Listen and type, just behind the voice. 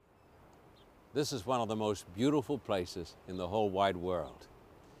This is one of the most beautiful places in the whole wide world.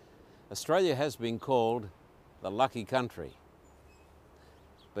 Australia has been called the lucky country.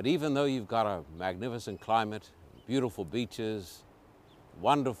 But even though you've got a magnificent climate, beautiful beaches,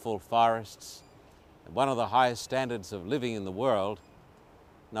 wonderful forests, and one of the highest standards of living in the world,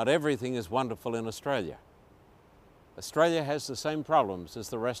 not everything is wonderful in Australia. Australia has the same problems as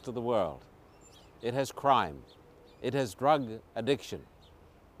the rest of the world. It has crime, it has drug addiction,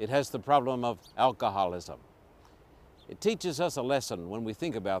 it has the problem of alcoholism. It teaches us a lesson when we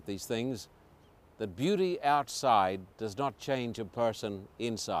think about these things, that beauty outside does not change a person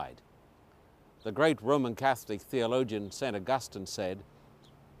inside. The great Roman Catholic theologian St. Augustine said,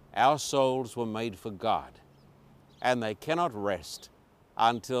 "Our souls were made for God, and they cannot rest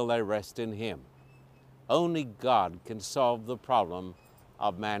until they rest in Him." Only God can solve the problem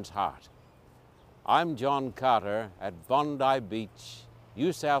of man's heart. I'm John Carter at Bondi Beach,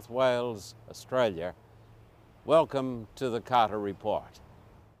 New South Wales, Australia. Welcome to the Carter Report.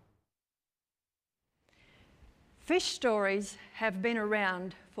 Fish stories have been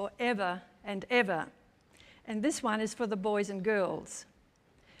around forever and ever, and this one is for the boys and girls.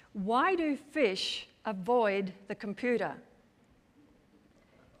 Why do fish avoid the computer?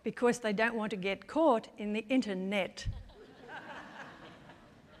 Because they don't want to get caught in the internet.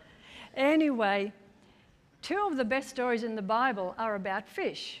 Anyway, two of the best stories in the Bible are about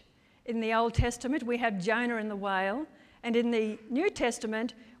fish. In the Old Testament, we have Jonah and the whale, and in the New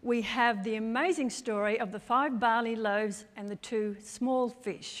Testament, we have the amazing story of the 5 barley loaves and the 2 small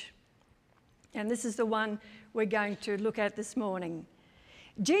fish. And this is the one we're going to look at this morning.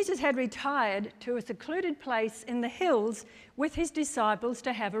 Jesus had retired to a secluded place in the hills with his disciples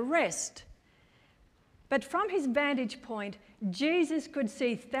to have a rest. But from his vantage point, Jesus could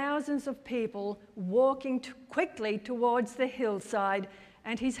see thousands of people walking quickly towards the hillside,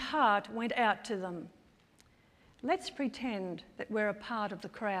 and his heart went out to them. Let's pretend that we're a part of the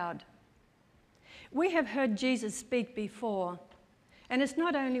crowd. We have heard Jesus speak before, and it's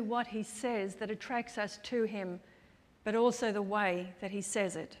not only what he says that attracts us to him, but also the way that he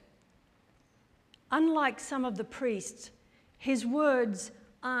says it. Unlike some of the priests, his words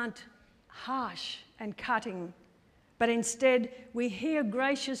aren't harsh and cutting, but instead we hear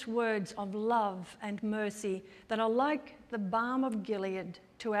gracious words of love and mercy that are like the balm of Gilead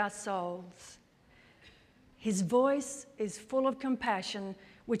to our souls. His voice is full of compassion,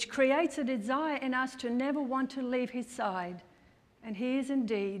 which creates a desire in us to never want to leave his side, and he is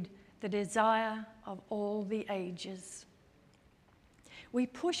indeed the desire of all the ages. We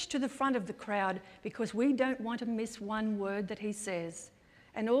push to the front of the crowd because we don't want to miss one word that he says.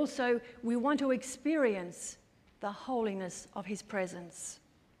 And also, we want to experience the holiness of his presence.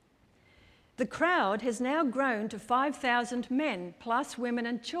 The crowd has now grown to 5,000 men, plus women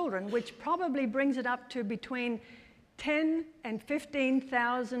and children, which probably brings it up to between 10 and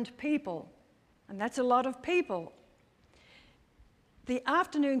 15,000 people. And that's a lot of people. The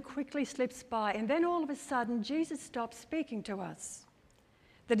afternoon quickly slips by, and then all of a sudden, Jesus stops speaking to us.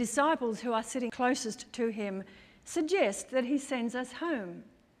 The disciples who are sitting closest to him suggest that he sends us home.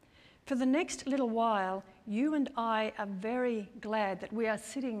 For the next little while, you and I are very glad that we are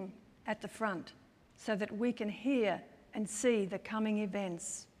sitting at the front so that we can hear and see the coming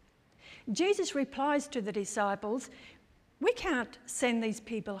events. Jesus replies to the disciples, "We can't send these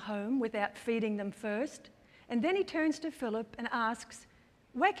people home without feeding them first." And then he turns to Philip and asks,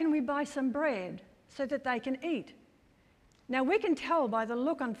 "Where can we buy some bread so that they can eat?" Now we can tell by the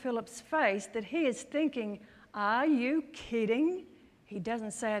look on Philip's face that he is thinking, "Are you kidding?" He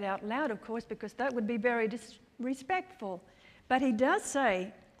doesn't say it out loud, of course, because that would be very disrespectful. But he does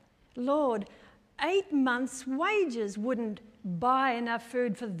say, "Lord, 8 months' wages wouldn't buy enough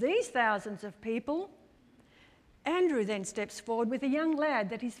food for these thousands of people." Andrew then steps forward with a young lad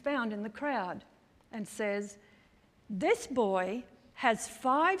that he's found in the crowd and says, "This boy has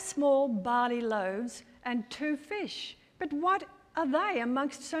 5 small barley loaves and 2 fish, but what are they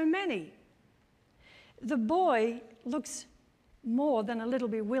amongst so many?" The boy looks more than a little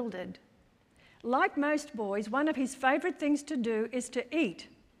bewildered. Like most boys, one of his favourite things to do is to eat,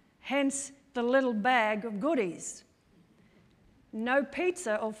 hence the little bag of goodies. No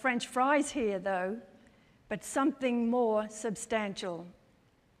pizza or French fries here, though, but something more substantial.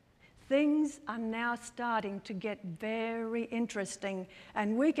 Things are now starting to get very interesting,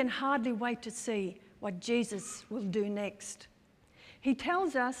 and we can hardly wait to see what Jesus will do next. He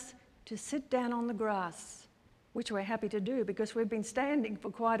tells us to sit down on the grass, which we're happy to do because we've been standing for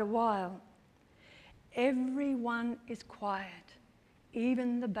quite a while. Everyone is quiet,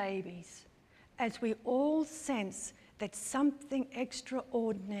 even the babies, as we all sense that something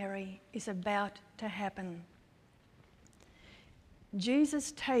extraordinary is about to happen.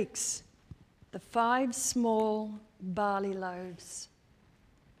 Jesus takes the 5 small barley loaves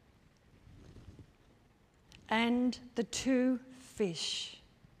and the 2 fish,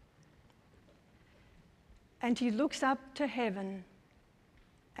 and he looks up to heaven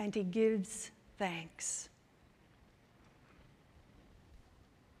and he gives thanks.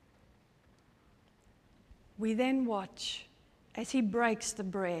 We then watch as he breaks the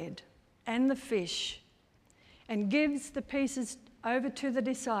bread and the fish and gives the pieces over to the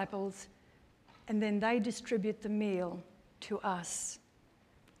disciples, and then they distribute the meal to us.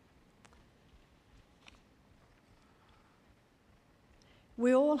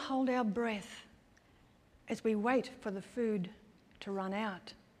 We all hold our breath as we wait for the food to run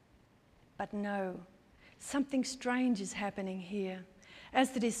out. But no, something strange is happening here.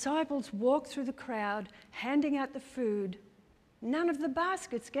 As the disciples walk through the crowd, handing out the food, none of the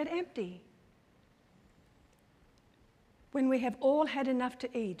baskets get empty. When we have all had enough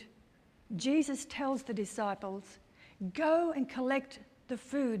to eat, Jesus tells the disciples, "Go and collect the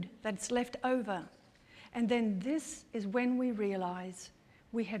food that's left over." And then this is when we realize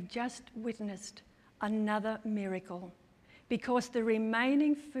we have just witnessed another miracle, because the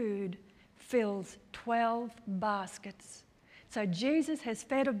remaining food fills 12 baskets. So Jesus has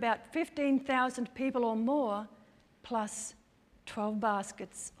fed about 15,000 people or more, plus 12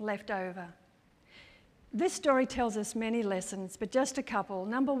 baskets left over. This story tells us many lessons, but just a couple.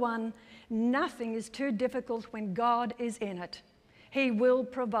 Number 1, nothing is too difficult when God is in it. He will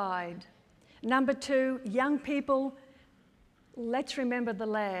provide. Number 2, young people, let's remember the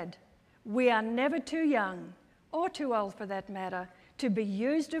lad. We are never too young, or too old for that matter, to be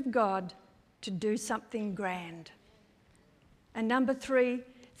used of God to do something grand. And number 3,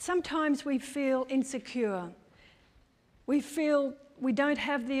 sometimes we feel insecure. We feel we don't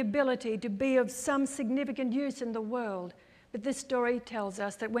have the ability to be of some significant use in the world. But this story tells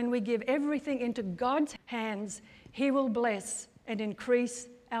us that when we give everything into God's hands, He will bless and increase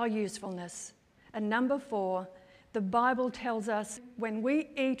our usefulness. And number 4, the Bible tells us when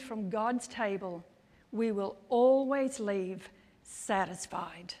we eat from God's table, we will always leave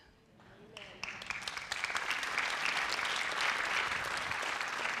satisfied.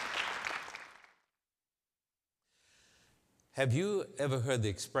 Have you ever heard the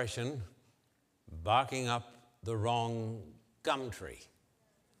expression, barking up the wrong gum tree?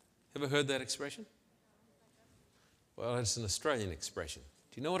 Ever heard that expression? Well, it's an Australian expression.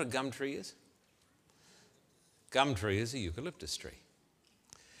 Do you know what a gum tree is? Gum tree is a eucalyptus tree.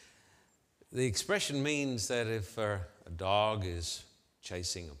 The expression means that if a dog is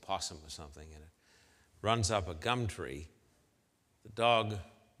chasing a possum or something and it runs up a gum tree, the dog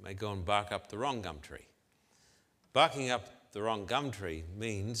may go and bark up the wrong gum tree. Barking up the wrong gum tree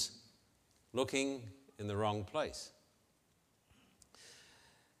means looking in the wrong place.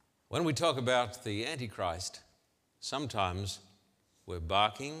 When we talk about the Antichrist, sometimes we're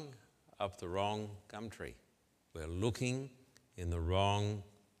barking up the wrong gum tree. We're looking in the wrong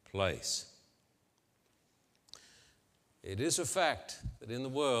place. It is a fact that in the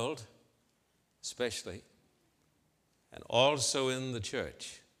world, especially, and also in the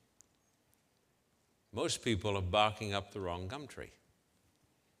church, most people are barking up the wrong gum tree.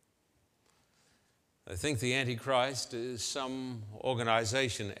 They think the Antichrist is some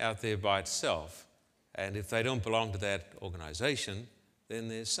organization out there by itself, and if they don't belong to that organization, then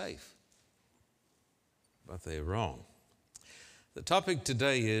they're safe. But they're wrong. The topic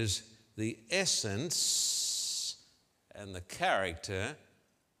today is the essence and the character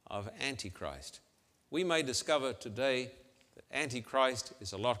of Antichrist. We may discover today that Antichrist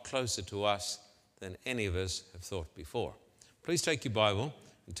is a lot closer to us than any of us have thought before. Please take your Bible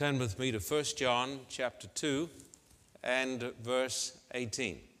and turn with me to 1 John chapter 2 and verse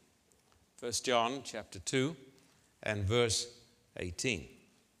 18. 1 John chapter 2 and verse 18.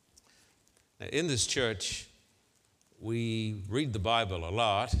 Now, in this church, we read the Bible a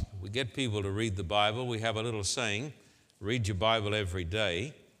lot. We get people to read the Bible. We have a little saying, read your Bible every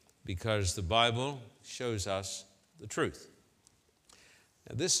day, because the Bible shows us the truth.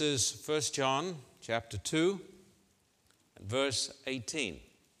 Now, this is 1 John chapter 2 and verse 18.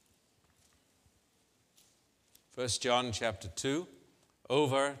 1 John chapter 2,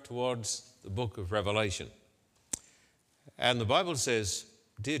 over towards the book of Revelation. And the Bible says,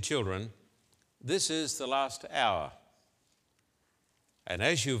 "Dear children, this is the last hour. And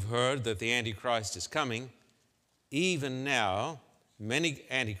as you've heard that the Antichrist is coming, even now many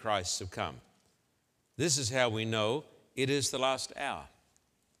Antichrists have come. This is how we know it is the last hour."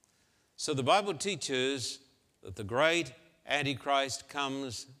 So the Bible teaches that the great Antichrist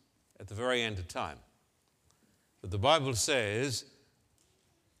comes at the very end of time. But the Bible says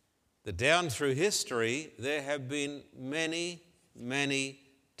that down through history there have been many, many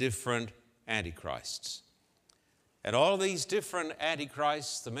different Antichrists. And all these different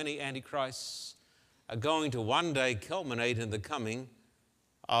Antichrists, the many Antichrists, are going to one day culminate in the coming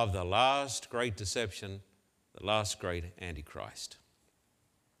of the last great deception, the last great Antichrist.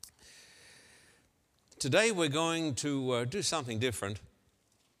 Today we're going to do something different.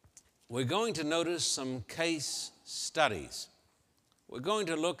 We're going to notice some case studies. We're going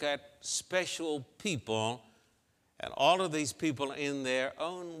to look at special people, and all of these people in their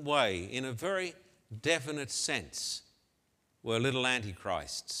own way, in a very definite sense, were little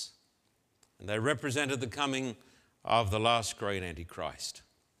antichrists. And they represented the coming of the last great Antichrist.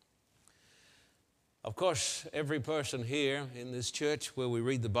 Of course, every person here in this church where we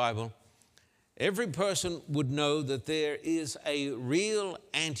read the Bible, every person would know that there is a real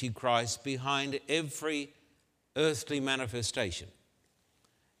Antichrist behind every earthly manifestation.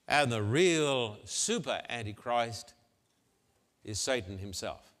 And the real super Antichrist is Satan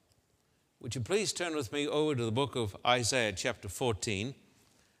himself. Would you please turn with me over to the book of Isaiah chapter 14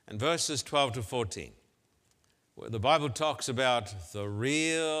 and verses 12 to 14, where the Bible talks about the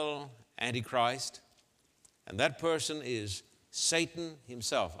real Antichrist, and that person is Satan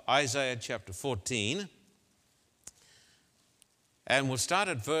himself. Isaiah chapter 14, and we'll start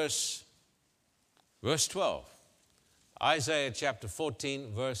at verse 12. Isaiah chapter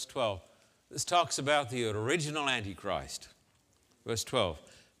 14, verse 12. This talks about the original Antichrist. Verse 12.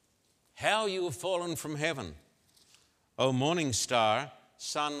 How you have fallen from heaven, O morning star,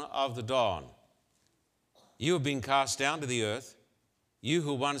 son of the dawn. You have been cast down to the earth, you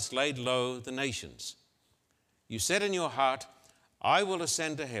who once laid low the nations. You said in your heart, I will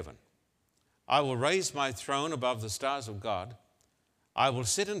ascend to heaven. I will raise my throne above the stars of God. I will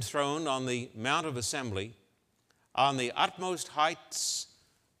sit enthroned on the mount of assembly, on the utmost heights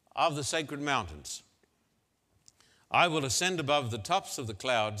of the sacred mountains. I will ascend above the tops of the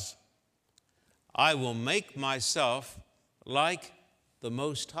clouds. I will make myself like the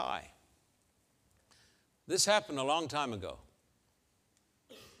Most High. This happened a long time ago.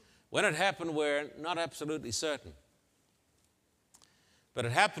 When it happened, we're not absolutely certain. But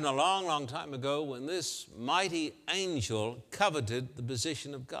it happened a long, long time ago when this mighty angel coveted the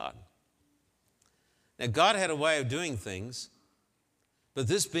position of God. Now, God had a way of doing things, but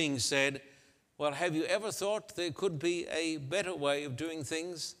this being said, well, have you ever thought there could be a better way of doing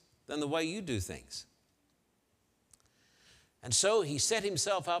things than the way you do things? And so he set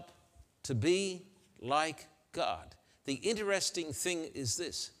himself up to be like God. The interesting thing is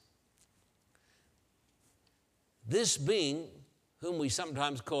this. This being, whom we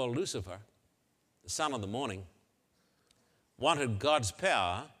sometimes call Lucifer, the son of the morning, wanted God's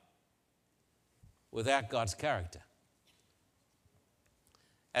power without God's character.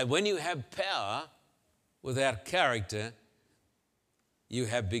 And when you have power without character, you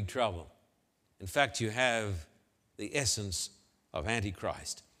have big trouble. In fact, you have the essence of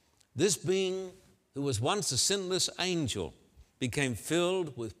Antichrist. This being, who was once a sinless angel, became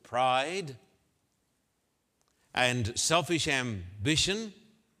filled with pride and selfish ambition.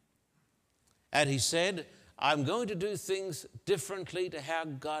 And he said, I'm going to do things differently to how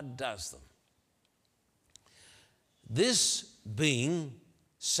God does them. This being,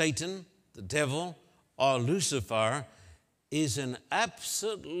 Satan, the devil, or Lucifer, is an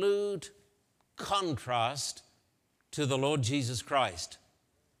absolute contrast to the Lord Jesus Christ.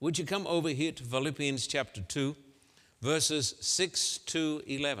 Would you come over here to Philippians chapter 2, verses 6 to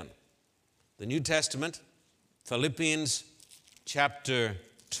 11. The New Testament, Philippians chapter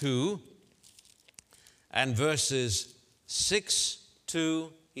 2, and verses 6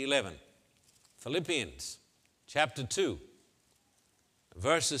 to 11. Philippians chapter 2,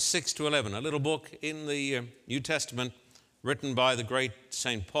 verses 6 to 11, a little book in the New Testament written by the great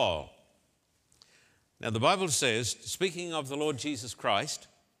St. Paul. Now, the Bible says, speaking of the Lord Jesus Christ,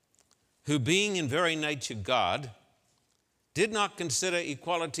 who being in very nature God, did not consider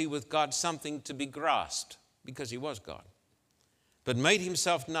equality with God something to be grasped, because he was God, but made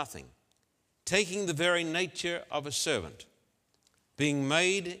himself nothing, taking the very nature of a servant, being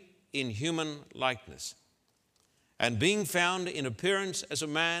made in human likeness, and being found in appearance as a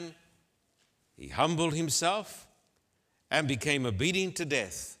man, he humbled himself and became obedient to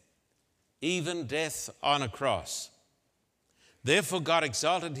death, even death on a cross. Therefore God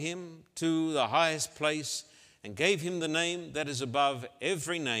exalted him to the highest place and gave him the name that is above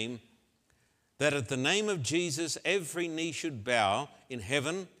every name, that at the name of Jesus every knee should bow in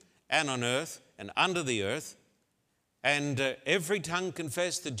heaven and on earth and under the earth, and every tongue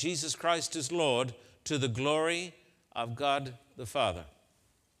confess that Jesus Christ is Lord, to the glory of God the Father.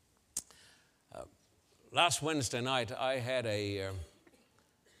 Last Wednesday night, I had a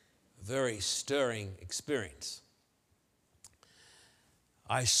very stirring experience.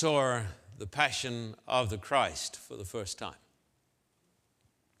 I saw the Passion of the Christ for the first time.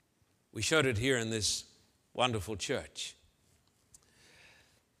 We showed it here in this wonderful church.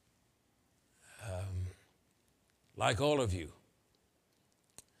 Like all of you,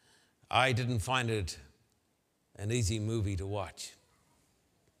 I didn't find it an easy movie to watch.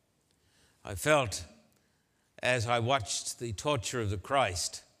 I felt, as I watched the torture of the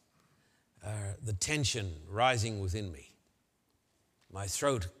Christ, the tension rising within me, my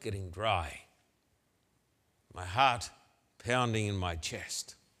throat getting dry, my heart pounding in my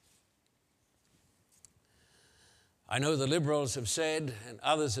chest. I know the liberals have said, and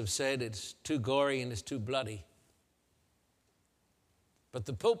others have said, it's too gory and it's too bloody. But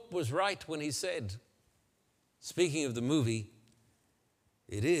the Pope was right when he said, speaking of the movie,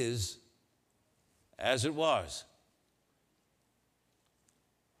 it is as it was.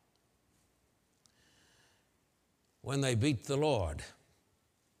 When they beat the Lord,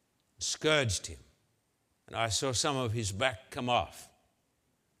 scourged him, and I saw some of his back come off.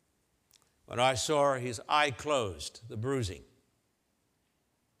 When I saw his eye closed, the bruising,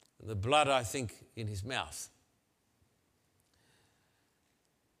 and the blood, I think, in his mouth.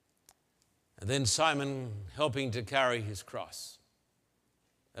 And then Simon helping to carry his cross.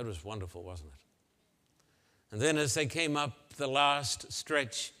 That was wonderful, wasn't it? And then as they came up the last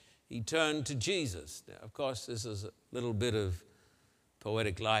stretch, he turned to Jesus. Now, of course, this is a little bit of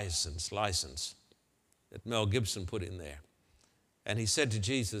poetic license that Mel Gibson put in there. And he said to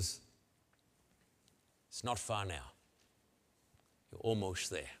Jesus, it's not far now. You're almost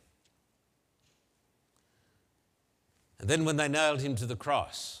there. And then when they nailed him to the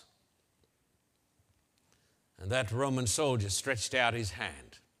cross, and that Roman soldier stretched out his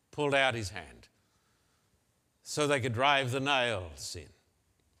hand, pulled out his hand, so they could drive the nails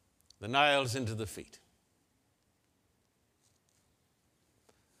into the feet.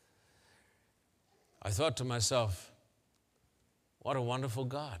 I thought to myself, what a wonderful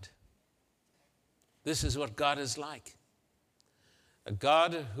God. This is what God is like. A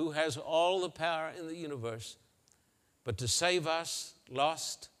God who has all the power in the universe, but to save us,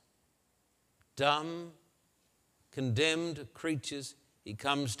 lost, dumb, condemned creatures, he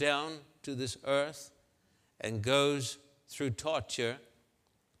comes down to this earth and goes through torture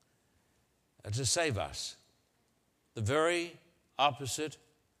to save us. The very opposite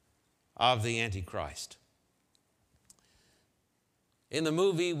of the Antichrist. In the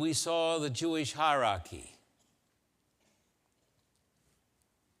movie, we saw the Jewish hierarchy.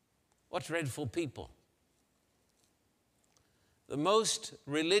 What dreadful people. The most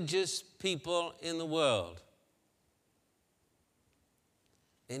religious people in the world,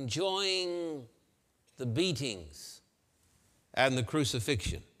 enjoying the beatings and the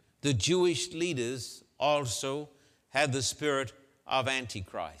crucifixion. The Jewish leaders also had the spirit of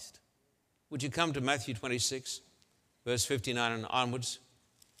Antichrist. Would you come to Matthew 26, verse 59 and onwards?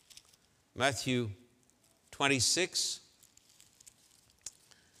 Matthew 26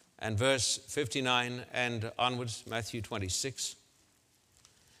 and verse 59 and onwards. Matthew 26,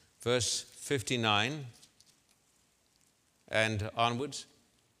 verse 59 and onwards.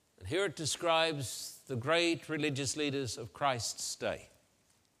 And here it describes the great religious leaders of Christ's day.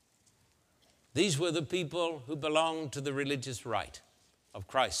 These were the people who belonged to the religious right of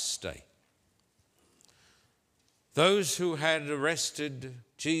Christ's day. Those who had arrested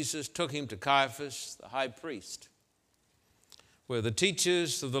Jesus took him to Caiaphas, the high priest, where the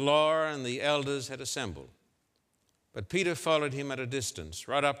teachers of the law and the elders had assembled. But Peter followed him at a distance,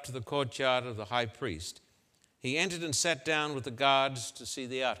 right up to the courtyard of the high priest. He entered and sat down with the guards to see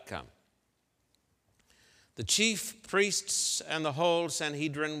the outcome. The chief priests and the whole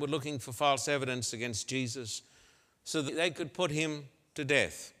Sanhedrin were looking for false evidence against Jesus so that they could put him to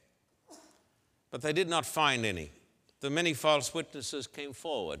death. But they did not find any. The many false witnesses came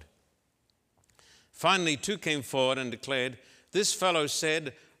forward. Finally, two came forward and declared, "This fellow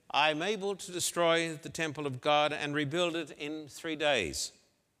said, I am able to destroy the temple of God and rebuild it in 3 days."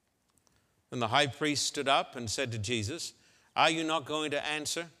 Then the high priest stood up and said to Jesus, "Are you not going to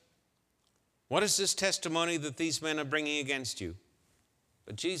answer? What is this testimony that these men are bringing against you?"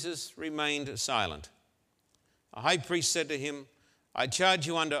 But Jesus remained silent. The high priest said to him, "I charge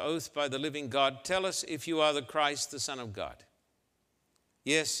you under oath by the living God, tell us if you are the Christ, the Son of God."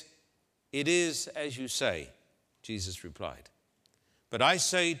 "Yes, it is as you say," Jesus replied. "But I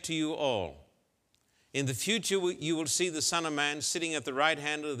say to you all, In the future, you will see the Son of Man sitting at the right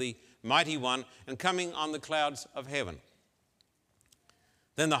hand of the Mighty One and coming on the clouds of heaven.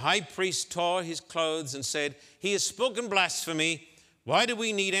 Then the high priest tore his clothes and said, "He has spoken blasphemy. Why do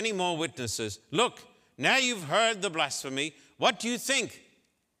we need any more witnesses? Look, now you've heard the blasphemy. What do you think?"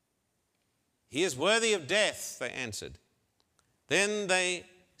 "He is worthy of death," they answered. Then they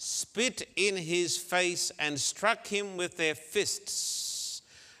spit in his face and struck him with their fists.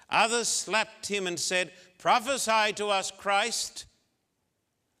 Others slapped him and said, "Prophesy to us, Christ.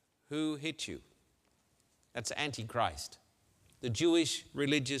 Who hit you?" That's Antichrist, the Jewish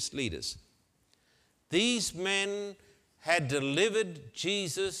religious leaders. These men had delivered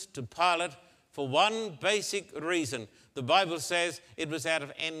Jesus to Pilate for one basic reason. The Bible says it was out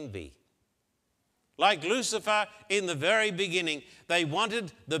of envy. Like Lucifer in the very beginning, they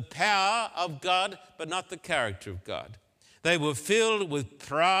wanted the power of God, but not the character of God. They were filled with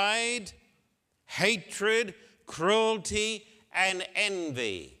pride, hatred, cruelty, and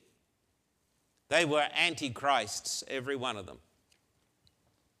envy. They were antichrists, every one of them.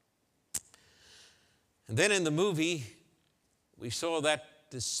 And then in the movie, we saw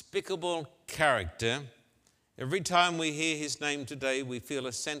that despicable character. Every time we hear his name today, we feel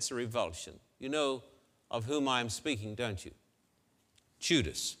a sense of revulsion. You know of whom I am speaking, don't you?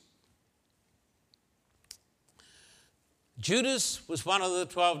 Judas. Judas was one of the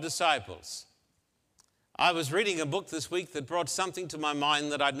 12 disciples. I was reading a book this week that brought something to my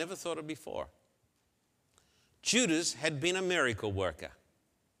mind that I'd never thought of before. Judas had been a miracle worker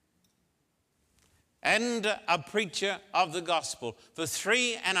and a preacher of the gospel. For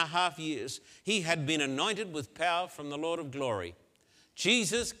 3.5 years, he had been anointed with power from the Lord of glory.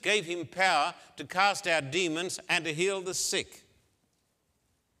 Jesus gave him power to cast out demons and to heal the sick.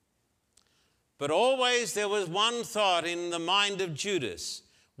 But always there was one thought in the mind of Judas: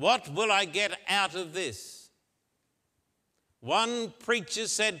 what will I get out of this? One preacher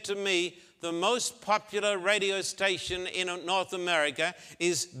said to me, the most popular radio station in North America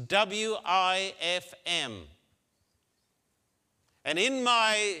is WIFM. And in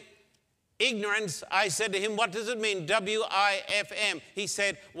my ignorance, I said to him, "What does it mean, WIFM?" He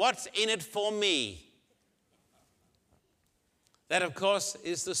said, "What's in it for me?" That, of course,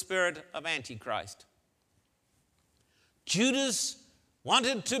 is the spirit of Antichrist. Judas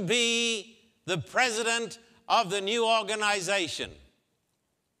wanted to be the president of the new organization.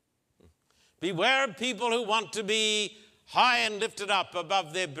 Beware of people who want to be high and lifted up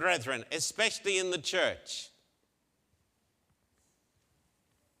above their brethren, especially in the church.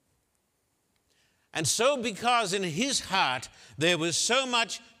 And so, because in his heart there was so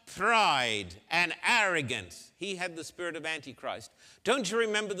much pride and arrogance, he had the spirit of Antichrist. Don't you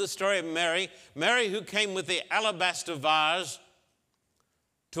remember the story of Mary? Mary, who came with the alabaster vase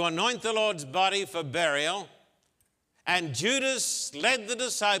to anoint the Lord's body for burial. And Judas led the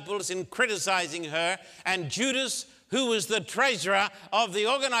disciples in criticizing her. And Judas, who was the treasurer of the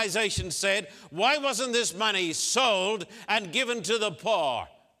organization, said, "Why wasn't this money sold and given to the poor?"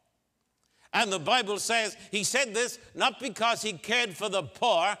 And the Bible says he said this not because he cared for the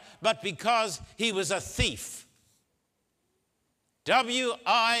poor, but because he was a thief.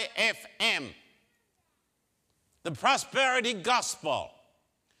 WIFM, the prosperity gospel.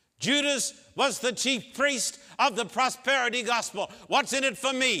 Judas was the chief priest of the prosperity gospel. What's in it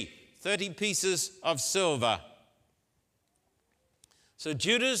for me? 30 pieces of silver. So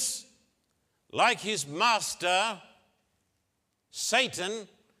Judas, like his master, Satan,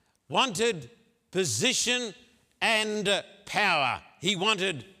 wanted position and power. He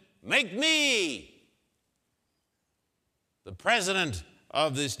wanted, make me the president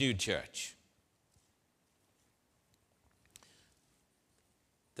of this new church.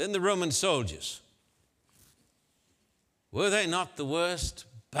 Then the Roman soldiers. Were they not the worst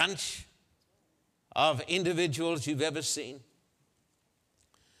bunch of individuals you've ever seen?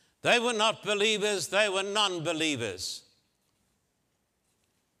 They were not believers, they were non-believers.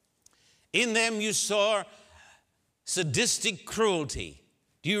 In them you saw sadistic cruelty.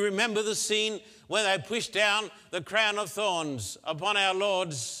 Do you remember the scene when they pushed down the crown of thorns upon our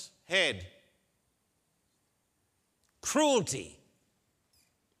Lord's head? Cruelty.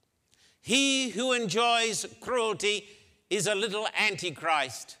 He who enjoys cruelty is a little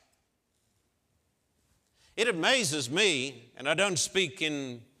antichrist. It amazes me, and I don't speak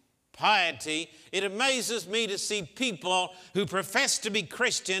in piety, it amazes me to see people who profess to be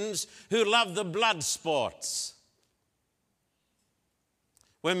Christians who love the blood sports.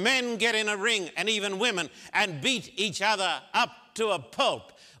 When men get in a ring, and even women, and beat each other up to a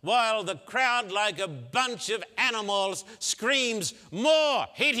pulp, while the crowd, like a bunch of animals, screams, "More!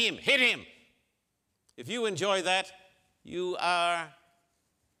 Hit him! Hit him!" If you enjoy that, you are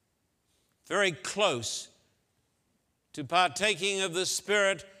very close to partaking of the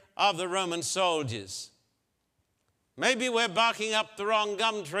spirit of the Roman soldiers. Maybe we're barking up the wrong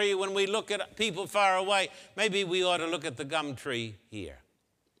gum tree when we look at people far away. Maybe we ought to look at the gum tree here.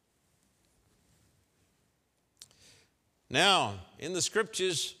 Now, in the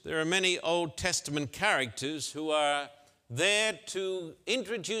scriptures, there are many Old Testament characters who are there to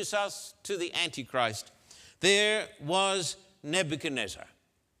introduce us to the Antichrist. There was Nebuchadnezzar.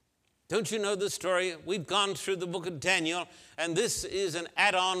 Don't you know the story? We've gone through the book of Daniel, and this is an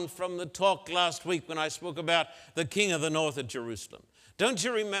add-on from the talk last week when I spoke about the king of the north at Jerusalem. Don't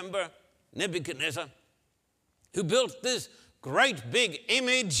you remember Nebuchadnezzar, who built this great big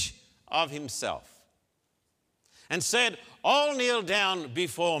image of himself and said, "All kneel down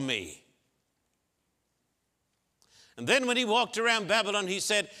before me." And then when he walked around Babylon, he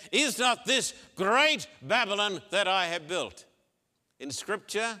said, "Is not this great Babylon that I have built?" In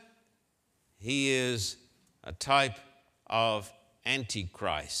Scripture, he is a type of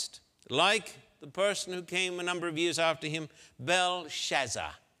Antichrist, like the person who came a number of years after him,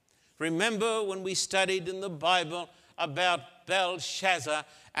 Belshazzar. Remember when we studied in the Bible about Belshazzar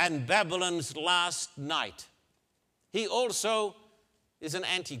and Babylon's last night? He also is an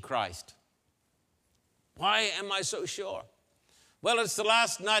Antichrist. Why am I so sure? Well, it's the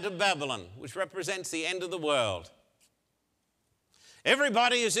last night of Babylon, which represents the end of the world.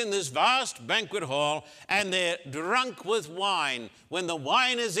 Everybody is in this vast banquet hall, and they're drunk with wine. When the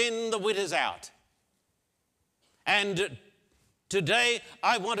wine is in, the wit is out. And today,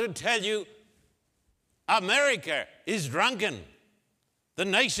 I want to tell you, America is drunken. The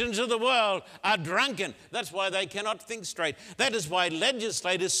nations of the world are drunken. That's why they cannot think straight. That is why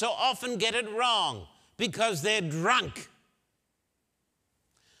legislators so often get it wrong, because they're drunk.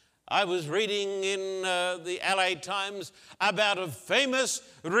 I was reading in the LA Times about a famous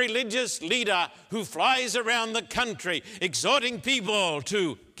religious leader who flies around the country exhorting people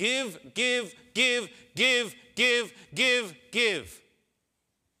to give, give, give, give, give, give, give.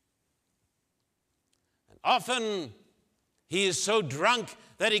 And often he is so drunk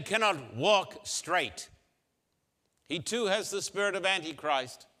that he cannot walk straight. He too has the spirit of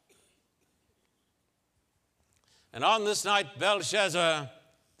Antichrist. And on this night, Belshazzar,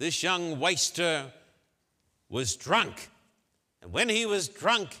 this young waster, was drunk. And when he was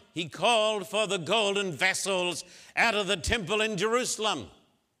drunk, he called for the golden vessels out of the temple in Jerusalem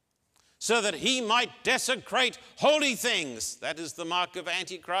so that he might desecrate holy things. That is the mark of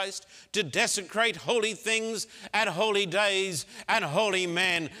Antichrist, to desecrate holy things and holy days and holy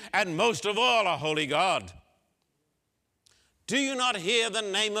men, and most of all, a holy God. Do you not hear the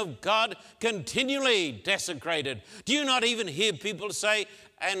name of God continually desecrated? Do you not even hear people say,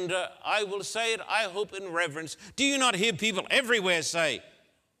 and I will say it, I hope in reverence, do you not hear people everywhere say,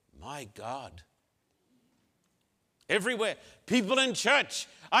 "My God"? Everywhere. People in church.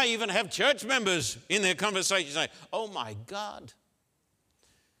 I even have church members in their conversation say, "Oh my God."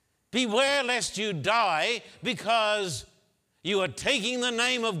 Beware lest you die because you are taking the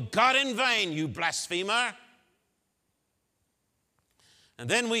name of God in vain, you blasphemer. And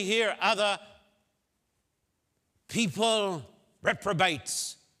then we hear other people,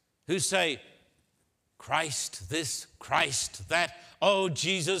 reprobates, who say, "Christ this, Christ that, oh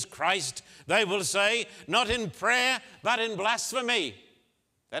Jesus Christ," they will say, not in prayer, but in blasphemy.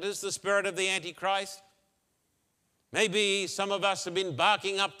 That is the spirit of the Antichrist. Maybe some of us have been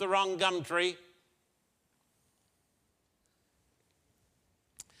barking up the wrong gum tree.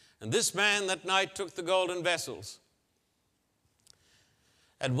 And this man that night took the golden vessels.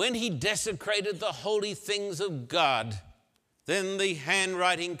 And when he desecrated the holy things of God, then the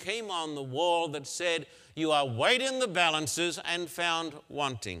handwriting came on the wall that said, "You are weighed in the balances and found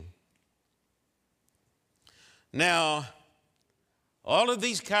wanting." Now, all of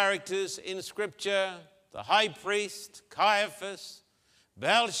these characters in Scripture, the high priest, Caiaphas,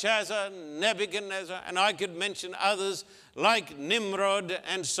 Belshazzar, Nebuchadnezzar, and I could mention others like Nimrod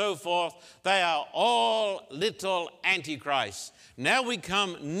and so forth, they are all little antichrists. Now we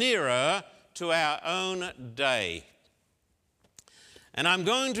come nearer to our own day. And I'm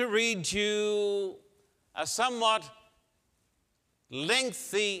going to read you a somewhat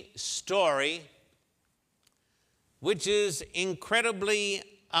lengthy story, which is incredibly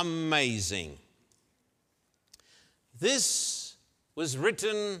amazing. This was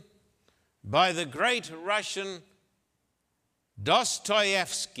written by the great Russian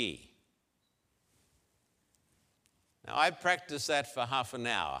Dostoevsky. Now, I practiced that for half an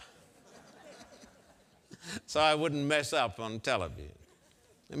hour so I wouldn't mess up on television.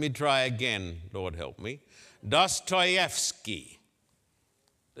 Let me try again, Lord help me. Dostoevsky.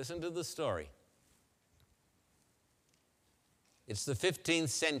 Listen to the story. It's the 15th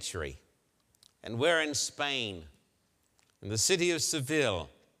century, and we're in Spain, in the city of Seville.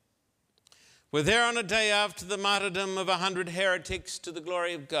 We're there on a day after the martyrdom of 100 heretics to the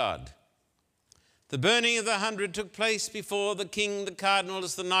glory of God. The burning of the 100 took place before the king, the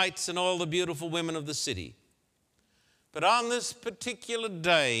cardinals, the knights, and all the beautiful women of the city. But on this particular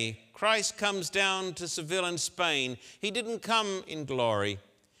day, Christ comes down to Seville in Spain. He didn't come in glory.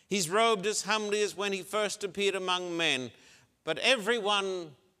 He's robed as humbly as when he first appeared among men, but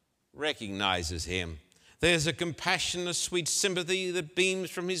everyone recognizes him. There's a compassion, a sweet sympathy that beams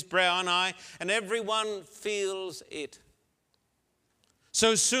from his brow and eye, and everyone feels it.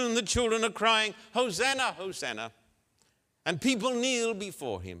 So soon the children are crying, Hosanna, Hosanna, and people kneel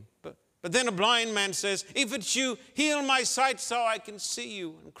before him. But then a blind man says, if it's you, heal my sight so I can see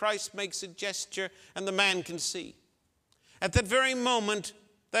you. And Christ makes a gesture, and the man can see. At that very moment,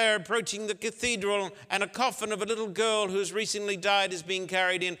 they are approaching the cathedral, and a coffin of a little girl who has recently died is being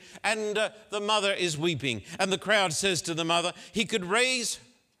carried in, and the mother is weeping. And the crowd says to the mother, he could raise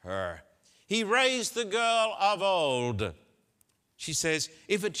her. He raised the girl of old. She says,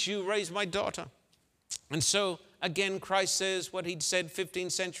 if it's you, raise my daughter. And so, again, Christ says what he'd said 15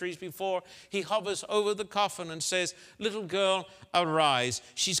 centuries before. He hovers over the coffin and says, little girl, arise.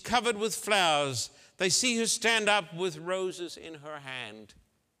 She's covered with flowers. They see her stand up with roses in her hand.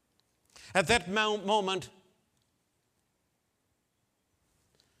 At that moment,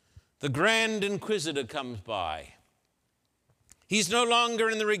 the Grand Inquisitor comes by. He's no longer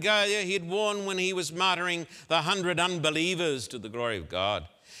in the regalia he had worn when he was martyring the 100 unbelievers to the glory of God.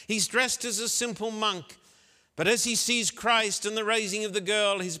 He's dressed as a simple monk, but as he sees Christ and the raising of the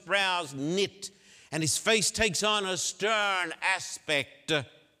girl, his brows knit and his face takes on a stern aspect.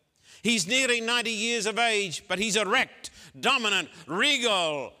 He's nearly 90 years of age, but he's erect, dominant,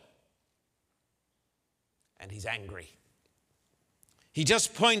 regal, and he's angry. He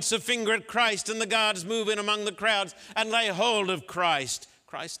just points a finger at Christ, and the guards move in among the crowds and lay hold of Christ.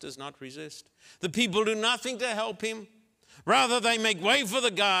 Christ does not resist. The people do nothing to help him. Rather, they make way for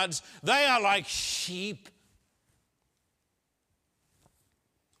the guards. They are like sheep.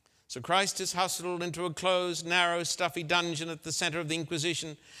 So Christ is hustled into a closed, narrow, stuffy dungeon at the center of the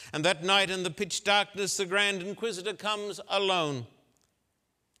Inquisition. And that night in the pitch darkness, the Grand Inquisitor comes alone.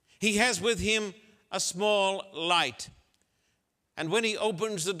 He has with him a small light. And when he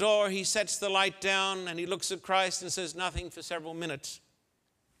opens the door, he sets the light down and he looks at Christ and says nothing for several minutes.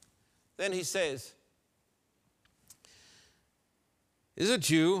 Then he says, is it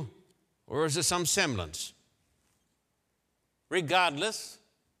you, or is it some semblance? Regardless,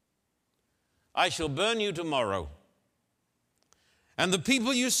 I shall burn you tomorrow. And the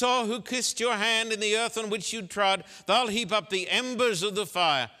people you saw who kissed your hand in the earth on which you trod, they'll heap up the embers of the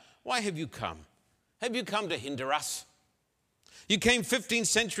fire. Why have you come? Have you come to hinder us? You came 15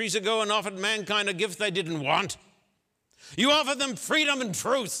 centuries ago and offered mankind a gift they didn't want. You offered them freedom and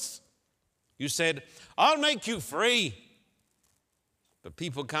truth. You said, I'll make you free. But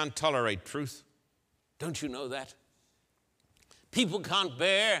people can't tolerate truth. Don't you know that? People can't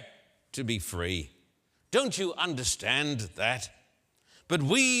bear to be free. Don't you understand that? But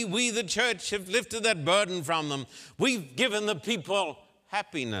we the church, have lifted that burden from them. We've given the people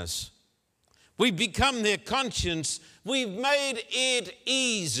happiness. We've become their conscience. We've made it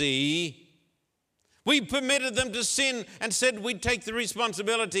easy. We permitted them to sin and said we'd take the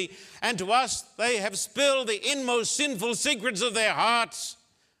responsibility. And to us, they have spilled the inmost sinful secrets of their hearts.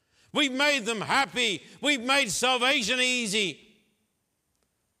 We've made them happy. We've made salvation easy.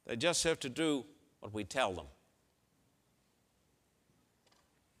 They just have to do what we tell them.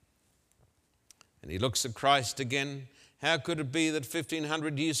 And he looks at Christ again. How could it be that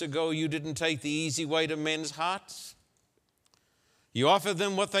 1,500 years ago you didn't take the easy way to men's hearts? You offered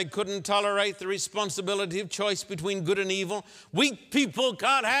them what they couldn't tolerate, the responsibility of choice between good and evil. Weak people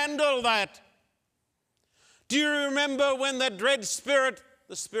can't handle that. Do you remember when that dread spirit,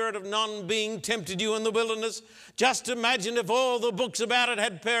 the spirit of non-being, tempted you in the wilderness? Just imagine if all the books about it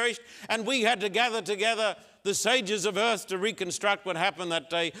had perished and we had to gather together the sages of earth to reconstruct what happened that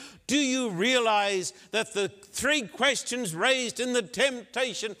day. Do you realize that the three questions raised in the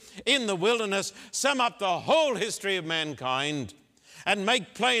temptation in the wilderness sum up the whole history of mankind and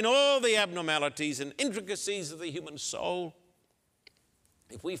make plain all the abnormalities and intricacies of the human soul?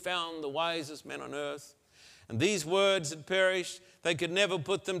 If we found the wisest men on earth and these words had perished, they could never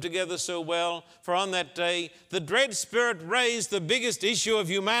put them together so well. For on that day, the dread spirit raised the biggest issue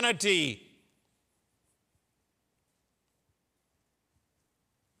of humanity.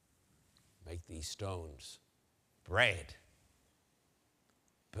 these stones bread.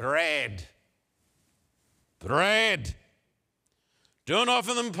 Bread. Bread. Don't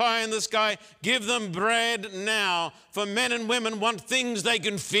offer them pie in the sky. Give them bread now. For men and women want things they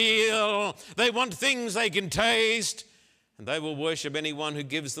can feel. They want things they can taste. And they will worship anyone who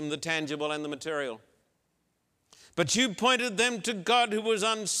gives them the tangible and the material. But you pointed them to God who was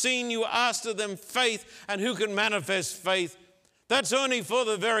unseen. You asked of them faith, and who can manifest faith? That's only for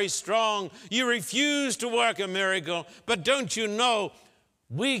the very strong. You refuse to work a miracle. But don't you know,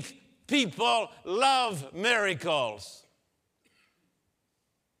 weak people love miracles.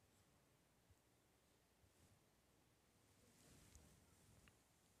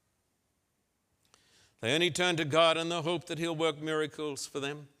 They only turn to God in the hope that He'll work miracles for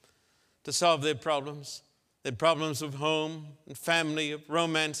them to solve their problems of home and family, of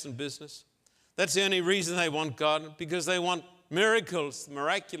romance and business. That's the only reason they want God, because they want miracles,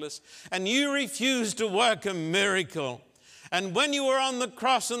 miraculous. And you refuse to work a miracle. And when you were on the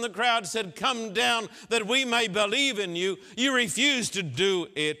cross and the crowd said, "Come down that we may believe in you," you refused to do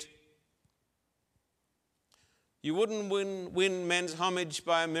it. You wouldn't win men's homage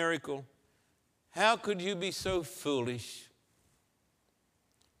by a miracle. How could you be so foolish?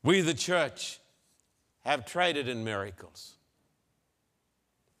 We, the church, have traded in miracles.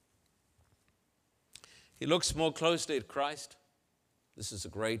 He looks more closely at Christ. This is a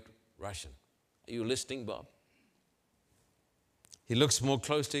great Russian. Are you listening, Bob? He looks more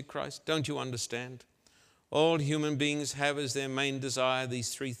closely at Christ. Don't you understand? All human beings have as their main desire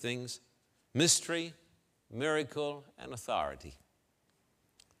these three things: mystery, miracle, and authority.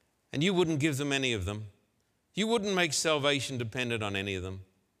 And you wouldn't give them any of them. You wouldn't make salvation dependent on any of them.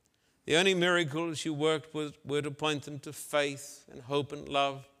 The only miracles you worked with were to point them to faith and hope and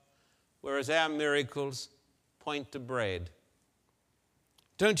love, whereas our miracles point to bread.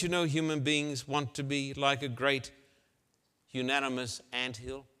 Don't you know human beings want to be like a great unanimous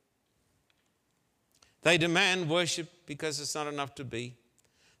anthill? They demand worship because it's not enough to be.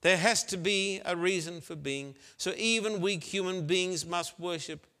 There has to be a reason for being. So even weak human beings must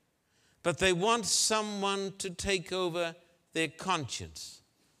worship. But they want someone to take over their conscience.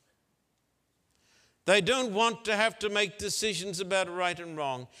 They don't want to have to make decisions about right and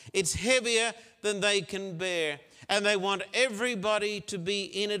wrong. It's heavier than they can bear. And they want everybody to be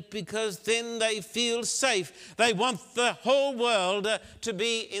in it because then they feel safe. They want the whole world to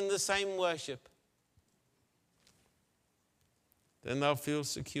be in the same worship. Then they'll feel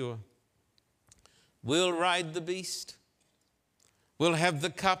secure. We'll ride the beast. We'll have the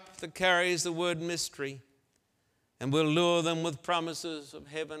cup that carries the word mystery, and we'll lure them with promises of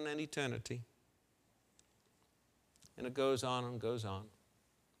heaven and eternity. And it goes on and goes on.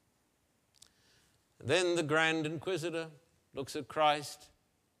 And then the Grand Inquisitor looks at Christ,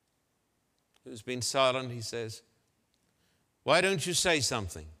 who's been silent. He says, "Why don't you say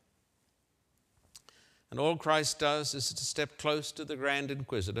something?" And all Christ does is to step close to the Grand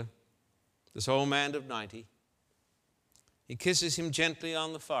Inquisitor, this old man of 90. He kisses him gently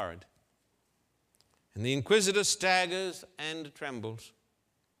on the forehead. And the Inquisitor staggers and trembles.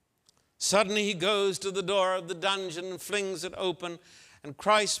 Suddenly he goes to the door of the dungeon and flings it open, and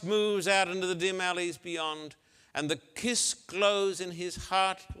Christ moves out into the dim alleys beyond, and the kiss glows in his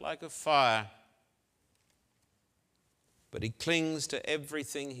heart like a fire. But he clings to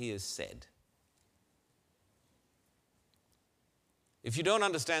everything he has said. If you don't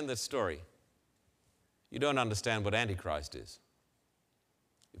understand that story, you don't understand what Antichrist is.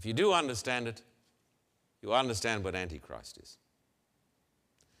 If you do understand it, you understand what Antichrist is.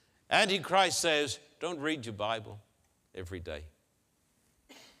 Antichrist says, don't read your Bible every day.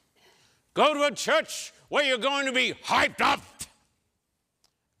 Go to a church where you're going to be hyped up.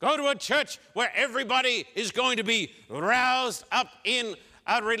 Go to a church where everybody is going to be roused up in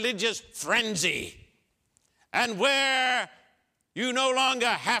a religious frenzy, and where you no longer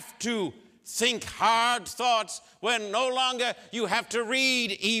have to think hard thoughts, when no longer you have to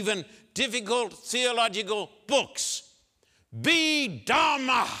read even difficult theological books. Be dumb.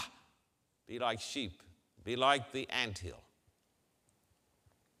 Be like sheep. Be like the anthill.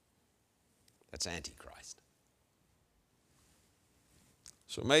 That's Antichrist.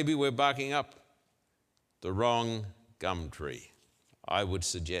 So maybe we're barking up the wrong gum tree, I would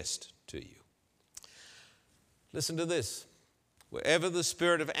suggest to you. Listen to this. Wherever the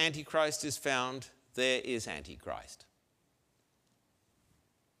spirit of Antichrist is found, there is Antichrist.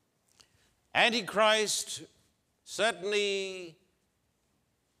 Antichrist certainly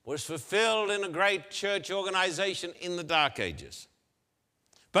was fulfilled in a great church organization in the Dark Ages.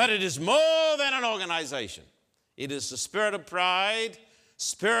 But it is more than an organization. It is the spirit of pride,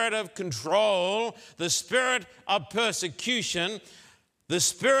 spirit of control, the spirit of persecution, the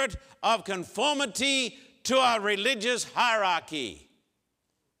spirit of conformity to our religious hierarchy.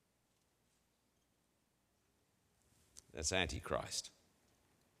 That's Antichrist.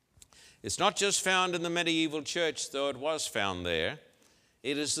 It's not just found in the medieval church, though it was found there.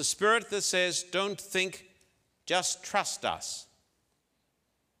 It is the spirit that says, don't think, just trust us.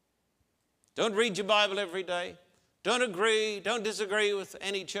 Don't read your Bible every day. Don't agree, don't disagree with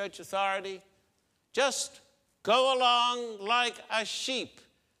any church authority. Just go along like a sheep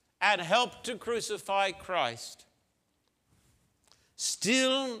and help to crucify Christ.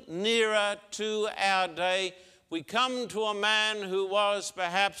 Still nearer to our day, we come to a man who was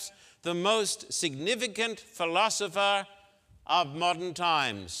perhaps the most significant philosopher of modern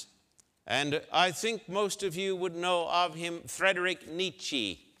times. And I think most of you would know of him, Friedrich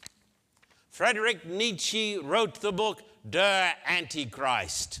Nietzsche. Friedrich Nietzsche wrote the book Der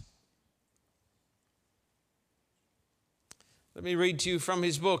Antichrist. Let me read to you from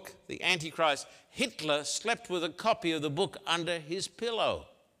his book, The Antichrist. Hitler slept with a copy of the book under his pillow.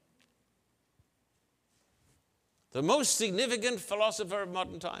 The most significant philosopher of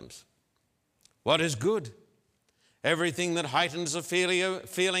modern times. What is good? Everything that heightens a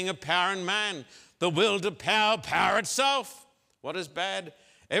feeling of power in man, the will to power itself. What is bad?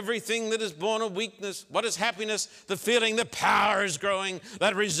 Everything that is born of weakness. What is happiness? The feeling that power is growing,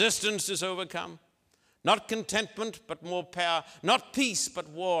 that resistance is overcome. Not contentment, but more power. Not peace, but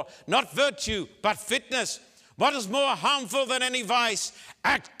war. Not virtue, but fitness. What is more harmful than any vice?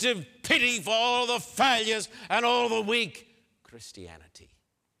 Active pity for all the failures and all the weak. Christianity.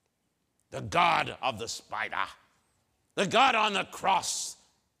 The God of the spider. The God on the cross.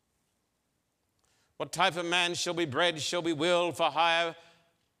 What type of man shall be bred, shall be willed for higher,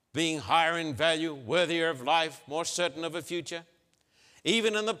 being higher in value, worthier of life, more certain of a future?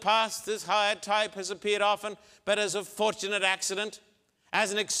 Even in the past, this higher type has appeared often, but as a fortunate accident,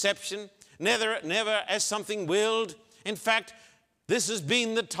 as an exception, never as something willed. In fact, this has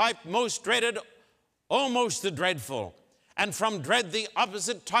been the type most dreaded, almost the dreadful. And from dread, the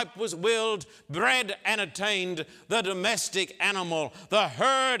opposite type was willed, bred, and attained: the domestic animal, the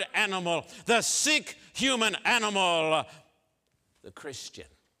herd animal, the sick human animal, the Christian.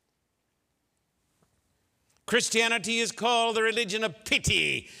 Christianity is called the religion of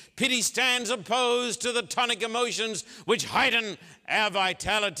pity. Pity stands opposed to the tonic emotions which heighten our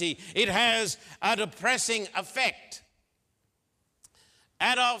vitality. It has a depressing effect.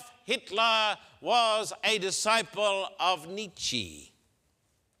 Adolf Hitler was a disciple of Nietzsche.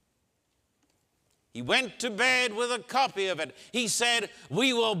 He went to bed with a copy of it. He said,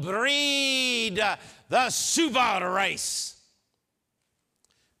 we will breed the super race.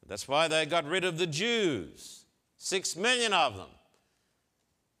 That's why they got rid of the Jews, 6 million of them.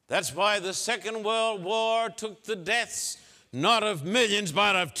 That's why the Second World War took the deaths, not of millions,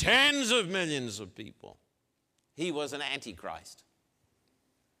 but of tens of millions of people. He was an antichrist.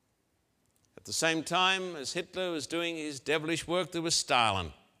 At the same time as Hitler was doing his devilish work, there was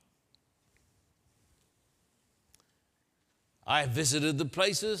Stalin. I visited the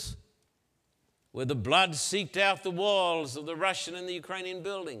places where the blood seeped out the walls of the Russian and the Ukrainian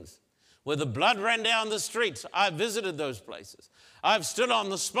buildings, where the blood ran down the streets. I visited those places. I've stood on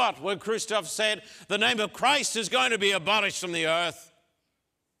the spot where Khrushchev said, the name of Christ is going to be abolished from the earth.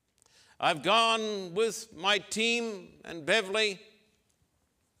 I've gone with my team and Beverly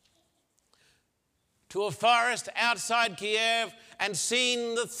to a forest outside Kiev and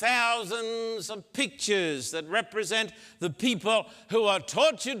seen the thousands of pictures that represent the people who are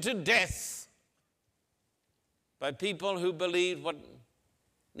tortured to death by people who believed what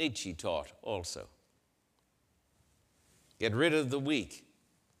Nietzsche taught also. Get rid of the weak,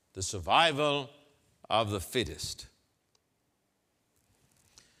 the survival of the fittest.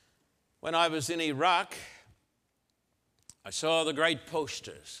 When I was in Iraq, I saw the great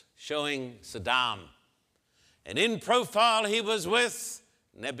posters showing Saddam. And in profile, he was with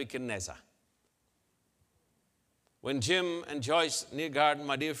Nebuchadnezzar. When Jim and Joyce Neergarden,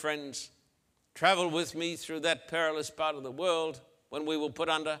 my dear friends, traveled with me through that perilous part of the world, when we were put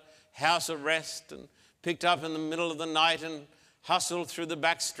under house arrest and picked up in the middle of the night and hustled through the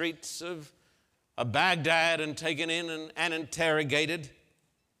back streets of Baghdad and taken in and interrogated,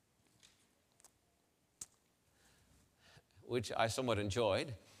 which I somewhat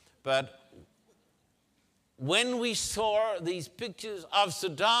enjoyed. But when we saw these pictures of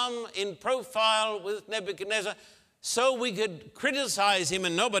Saddam in profile with Nebuchadnezzar, so we could criticize him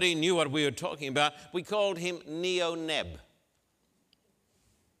and nobody knew what we were talking about, we called him Neo-Neb.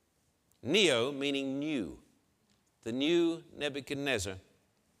 Neo meaning new, the new Nebuchadnezzar,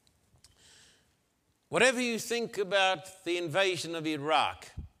 Whatever you think about the invasion of Iraq,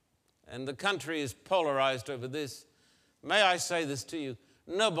 and the country is polarized over this, may I say this to you,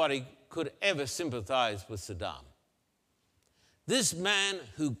 nobody could ever sympathize with Saddam. This man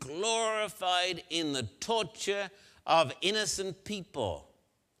who glorified in the torture of innocent people,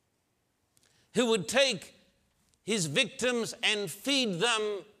 who would take his victims and feed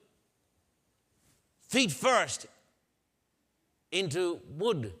them feet first into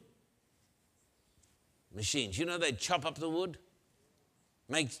wood machines. You know, they chop up the wood,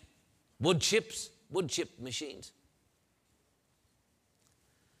 make wood chip machines.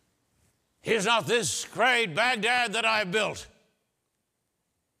 Here's not this great Baghdad that I built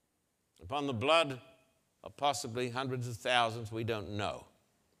upon the blood of possibly hundreds of thousands, we don't know.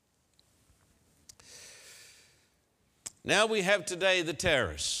 Now we have today the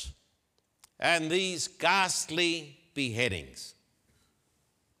terrorists and these ghastly beheadings,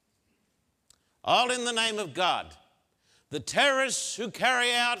 all in the name of God. The terrorists who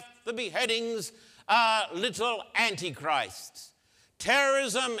carry out the beheadings are little antichrists.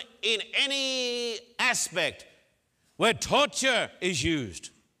 Terrorism in any aspect where torture is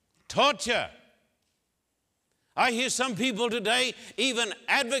used. Torture. I hear some people today even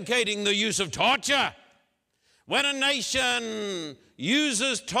advocating the use of torture. When a nation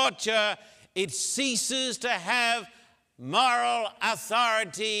uses torture, it ceases to have moral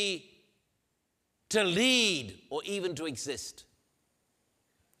authority to lead or even to exist.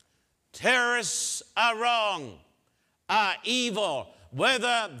 Terrorists are wrong, are evil,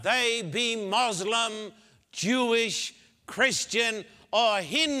 whether they be Muslim, Jewish, Christian, or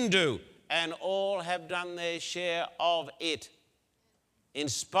Hindu, and all have done their share of it. In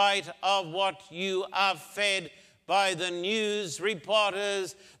spite of what you are fed by the news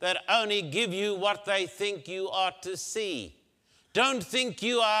reporters that only give you what they think you ought to see. Don't think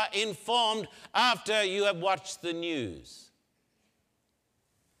you are informed after you have watched the news.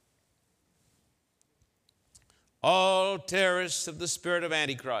 All terrorists of the spirit of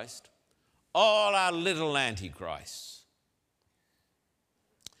Antichrist, all are little antichrists.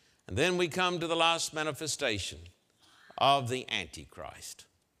 And then we come to the last manifestation of the Antichrist.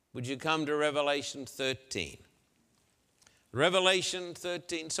 Would you come to Revelation 13? Revelation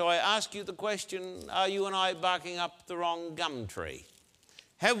 13. So I ask you the question, are you and I barking up the wrong gum tree?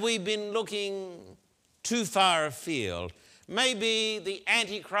 Have we been looking too far afield? Maybe the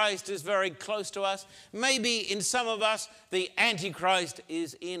Antichrist is very close to us. Maybe in some of us, the Antichrist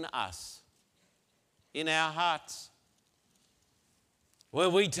is in us, in our hearts, where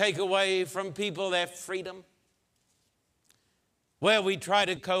we take away from people their freedom, where we try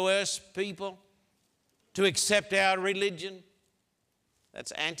to coerce people to accept our religion.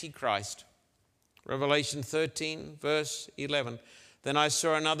 That's Antichrist. Revelation 13, verse 11. Then I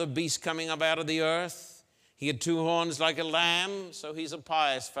saw another beast coming up out of the earth. He had two horns like a lamb, so he's a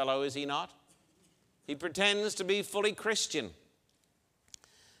pious fellow, is he not? He pretends to be fully Christian.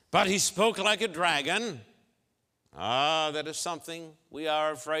 But he spoke like a dragon. That is something we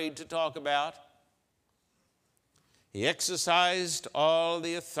are afraid to talk about. He exercised all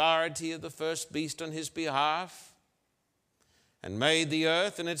the authority of the first beast on his behalf and made the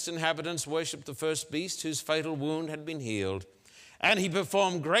earth and its inhabitants worship the first beast whose fatal wound had been healed. And he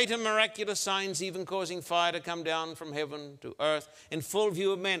performed great and miraculous signs, even causing fire to come down from heaven to earth in full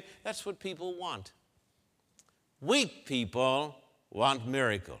view of men. That's what people want. Weak people want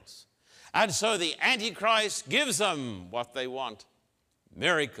miracles. And so the Antichrist gives them what they want,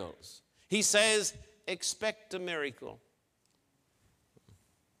 miracles. He says, expect a miracle.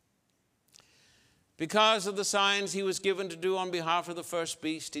 Because of the signs he was given to do on behalf of the first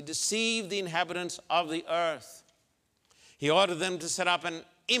beast, he deceived the inhabitants of the earth. He ordered them to set up an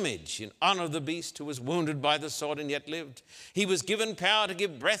image in honor of the beast who was wounded by the sword and yet lived. He was given power to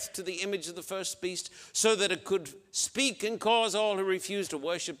give breath to the image of the first beast so that it could speak and cause all who refused to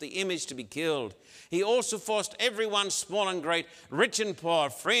worship the image to be killed. He also forced everyone, small and great, rich and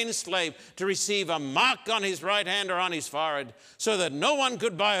poor, free and slave, to receive a mark on his right hand or on his forehead so that no one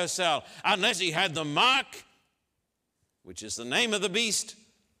could buy or sell unless he had the mark, which is the name of the beast,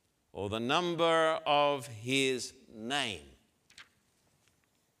 or the number of his name.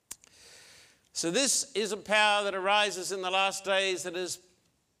 So this is a power that arises in the last days that is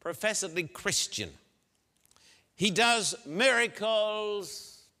professedly Christian. He does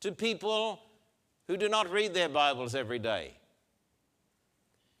miracles to people who do not read their Bibles every day.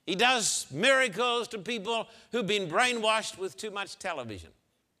 He does miracles to people who've been brainwashed with too much television.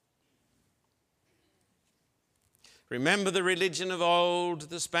 Remember the religion of old,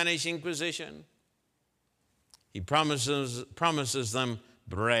 the Spanish Inquisition? He promises them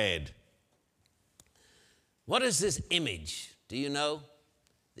bread. What is this image? Do you know?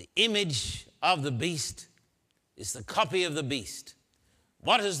 The image of the beast is the copy of the beast.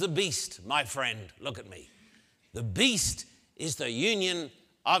 What is the beast, my friend? Look at me. The beast is the union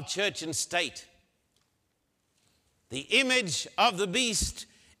of church and state. The image of the beast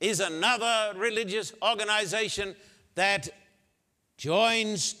is another religious organization that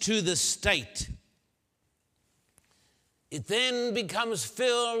joins to the state. It then becomes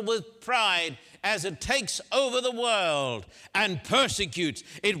filled with pride as it takes over the world and persecutes.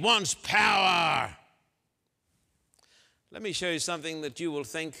 It wants power. Let me show you something that you will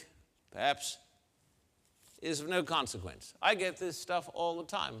think, perhaps, is of no consequence. I get this stuff all the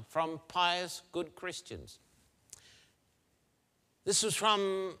time from pious, good Christians. This was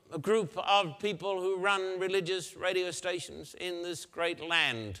from a group of people who run religious radio stations in this great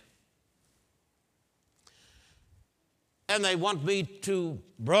land. And they want me to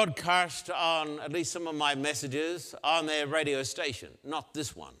broadcast on at least some of my messages on their radio station, not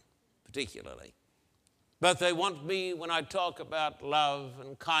this one particularly. But they want me, when I talk about love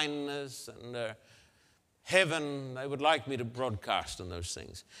and kindness and heaven, they would like me to broadcast on those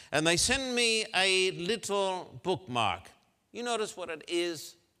things. And they send me a little bookmark. You notice what it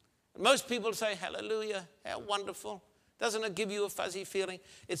is? Most people say, hallelujah, how wonderful. Doesn't it give you a fuzzy feeling?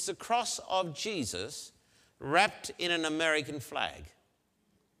 It's the cross of Jesus wrapped in an American flag.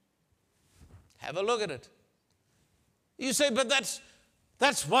 Have a look at it. You say, but that's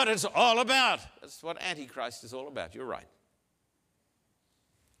what it's all about. That's what Antichrist is all about. You're right.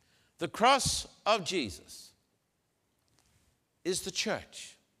 The cross of Jesus is the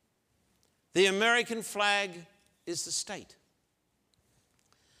church. The American flag is the state.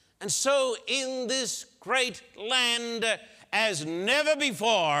 And so in this great land, as never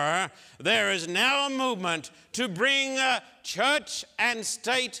before, there is now a movement to bring church and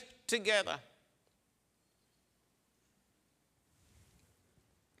state together.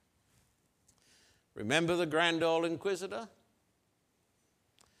 Remember the grand old inquisitor?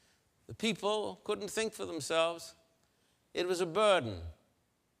 The people couldn't think for themselves. It was a burden.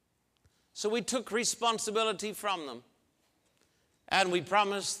 So we took responsibility from them, and we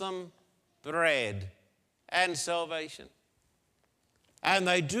promised them bread and salvation. And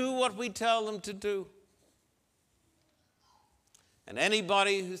they do what we tell them to do. And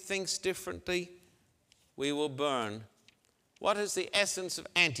anybody who thinks differently, we will burn. What is the essence of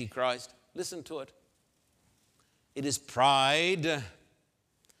Antichrist? Listen to it. It is pride,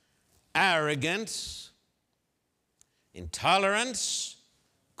 arrogance, intolerance,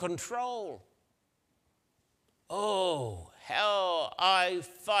 control. Oh, how I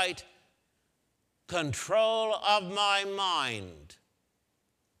fight control of my mind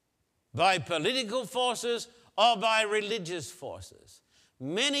by political forces or by religious forces.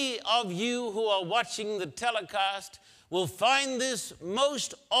 Many of you who are watching the telecast will find this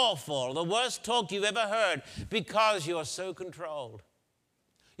most awful, the worst talk you've ever heard, because you're so controlled.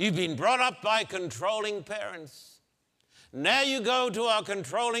 You've been brought up by controlling parents. Now you go to our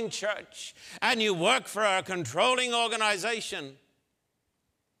controlling church and you work for our controlling organization.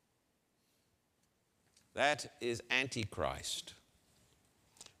 That is Antichrist.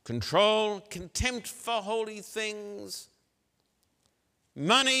 Control, contempt for holy things,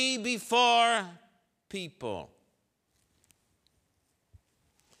 money before people.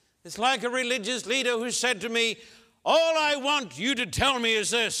 It's like a religious leader who said to me, all I want you to tell me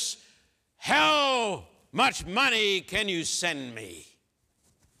is this: how much money can you send me?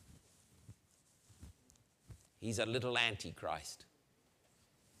 He's a little Antichrist.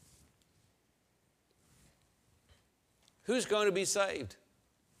 Who's going to be saved?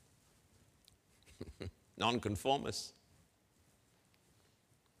 Nonconformists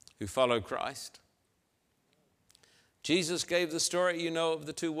who follow Christ. Jesus gave the story, you know, of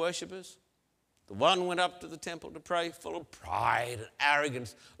the two worshippers. The one went up to the temple to pray, full of pride and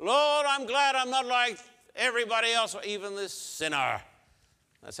arrogance. Lord, I'm glad I'm not like everybody else or even this sinner.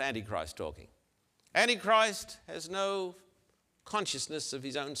 That's Antichrist talking. Antichrist has no consciousness of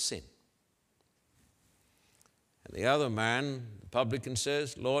his own sin. And the other man, the publican,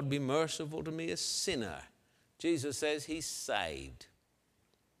 says, Lord, be merciful to me, a sinner. Jesus says he's saved.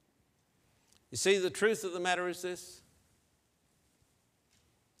 You see, the truth of the matter is this.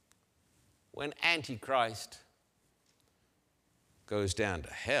 When Antichrist goes down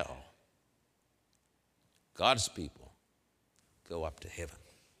to hell, God's people go up to heaven.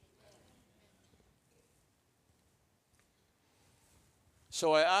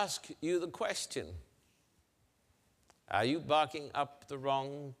 So I ask you the question, are you barking up the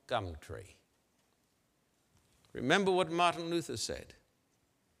wrong gum tree? Remember what Martin Luther said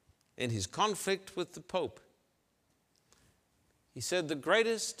in his conflict with the Pope He said, the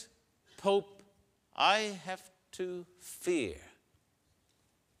greatest pope I have to fear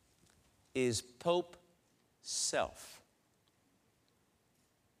is Pope Self.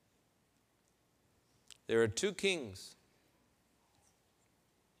 There are two kings.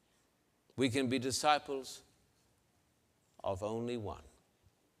 We can be disciples of only one.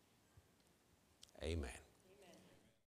 Amen.